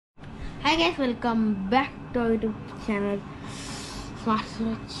Hi guys, welcome back to our YouTube channel Smart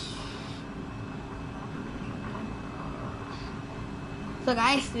Search. So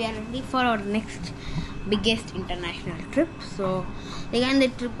guys, we are ready for our next biggest international trip. So again, the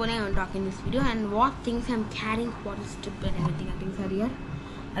trip only I want to talk in this video and what things I'm carrying for this trip and everything. Things are here.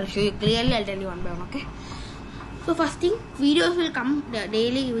 I'll show you clearly. I'll tell you one by one. Okay. So first thing, videos will come. The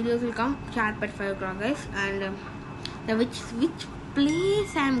daily videos will come sharp at 5 o'clock, guys. And which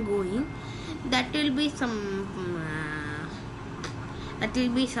place I'm going, that will be some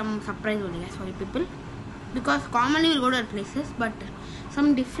surprise only, guys, for you people, because commonly we'll go to other places, but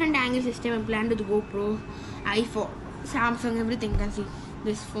some different angle system I planned with GoPro, iPhone, Samsung, everything. You can see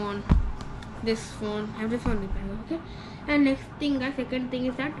this phone, every phone, okay. And next thing, guys, second thing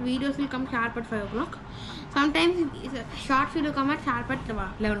is that videos will come sharp at 5 o'clock. Sometimes shorts will come at sharp at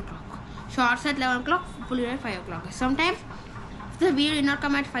 11 o'clock. Shorts at 11 o'clock, full at 5 o'clock. Sometimes if the video did not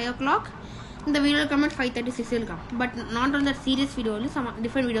come at 5 o'clock, the video will come at 5:36 will come, but not on the serious video only. Some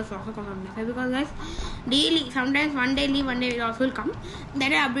different videos also come on this, because guys, daily, sometimes one day leave, one day video also will come.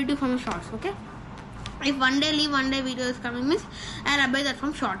 That I update you from the shorts, okay. If one day leave, one day video is coming, means I'll update that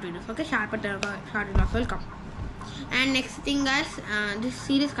from short videos, okay. Short videos also will come. And next thing, guys, this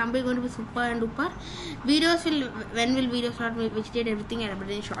series company going to be super and duper. Videos will, when will videos start, which date, everything I'll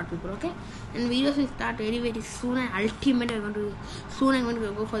update in short people, okay. And videos will start very soon, and ultimately I'm going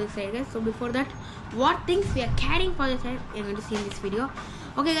to go for this side, guys. So before that, what things we are carrying for this side, you're going to see in this video.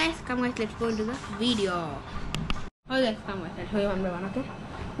 Okay guys, come guys, let's go into the video. Okay guys, come guys, I'll show you one by one, okay.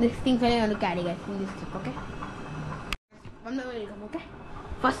 This things I want to carry, guys, in this trip, okay. One by one will come, okay.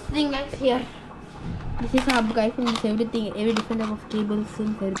 First thing, guys, here. This is a hub, guys, and this everything, every different type of cables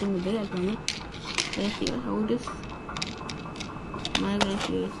and everything will be there. I'll tell you. Let's see how it is. My gosh,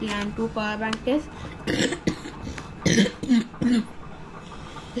 USB and 2 power bank test.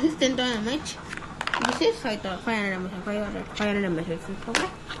 This is 10,000 mAh. This is 500 mAh. 500 mAh. Okay.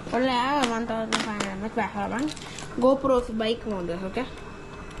 Only I have 1,500 mAh power bank. GoPro's bike mount, okay.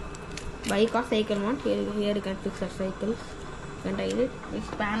 Bike or cycle mount. Here you can fix your cycles. You can tie it. This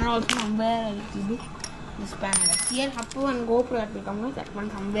panel also somewhere will be. This panel here, Happu and GoPro that will come with that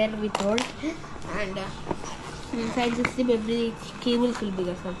one somewhere we told, and inside this zip every cables will be,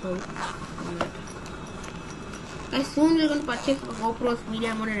 guys. Guys, soon we're going to purchase GoPro's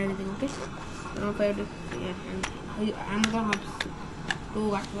media mode and everything, okay. I don't know if I have to, yeah, and Amazon has 2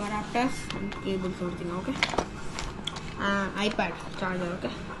 adapters and cables, everything, okay. iPad charger,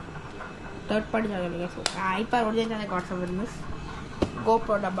 okay. Third party charger, guys. So, iPad original I got somewhere in this.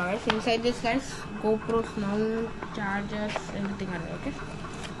 GoPro dabba, guys. Inside this, guys, GoPro's mount, chargers, everything are there, okay.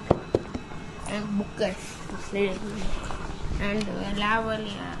 And book, guys. And level,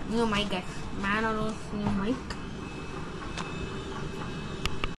 new mic, guys. Manolos new mic.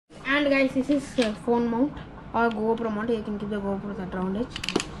 And guys, this is phone mount or GoPro mount. You can keep the GoPro at round edge.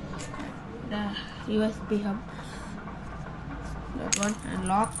 The USB hub, that one, and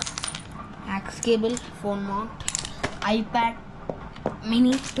lock, aux cable, phone mount, iPad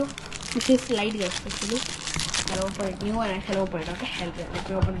mini too. This is light, guys, actually. I'll open it, new one, I shall open it, okay. Let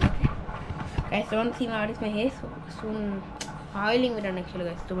me open it, okay. Guys, don't see what is my hair, so soon oiling it done actually,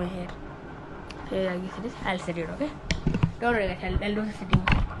 guys, to my hair. So I guess it is, I'll set it, okay. Don't worry, guys, I'll do the setting.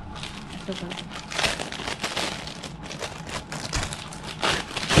 Let's open it.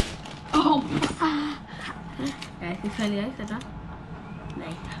 Oh! Guys, this one, guys, that one.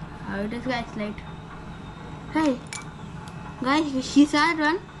 Light. How it is, guys, light. Hey! Guys, she saw that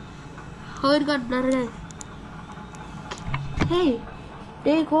one. How it got blurred, guys. Hey,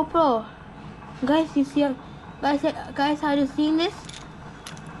 take GoPro. Guys, you see, guys, are you seeing this?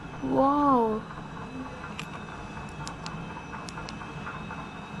 Wow.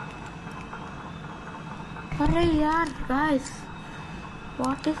 Hurry, yaar, guys.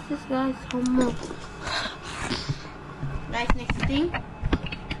 What is this, guys? Homo. Guys, next thing,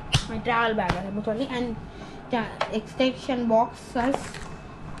 my travel bag, and extension box, guys,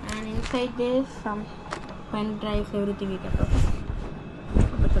 and inside this some pen drives, everything we can put,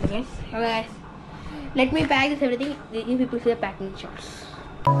 guys. Okay guys, let me pack this everything. You people see the packing shots.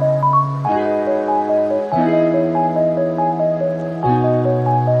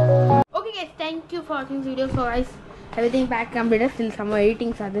 Okay guys, thank you for watching this video. So guys, everything packed completed. Still some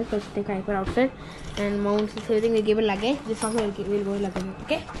editings are there, so take hyper outside and mounts, everything we give a luggage. This also will go luggage,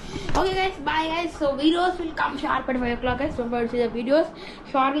 okay. Okay guys, bye guys. So videos will come sharp at 5 o'clock, guys. Don't forget to see the videos.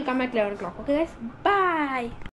 Short will come at 11 o'clock, okay guys. Bye.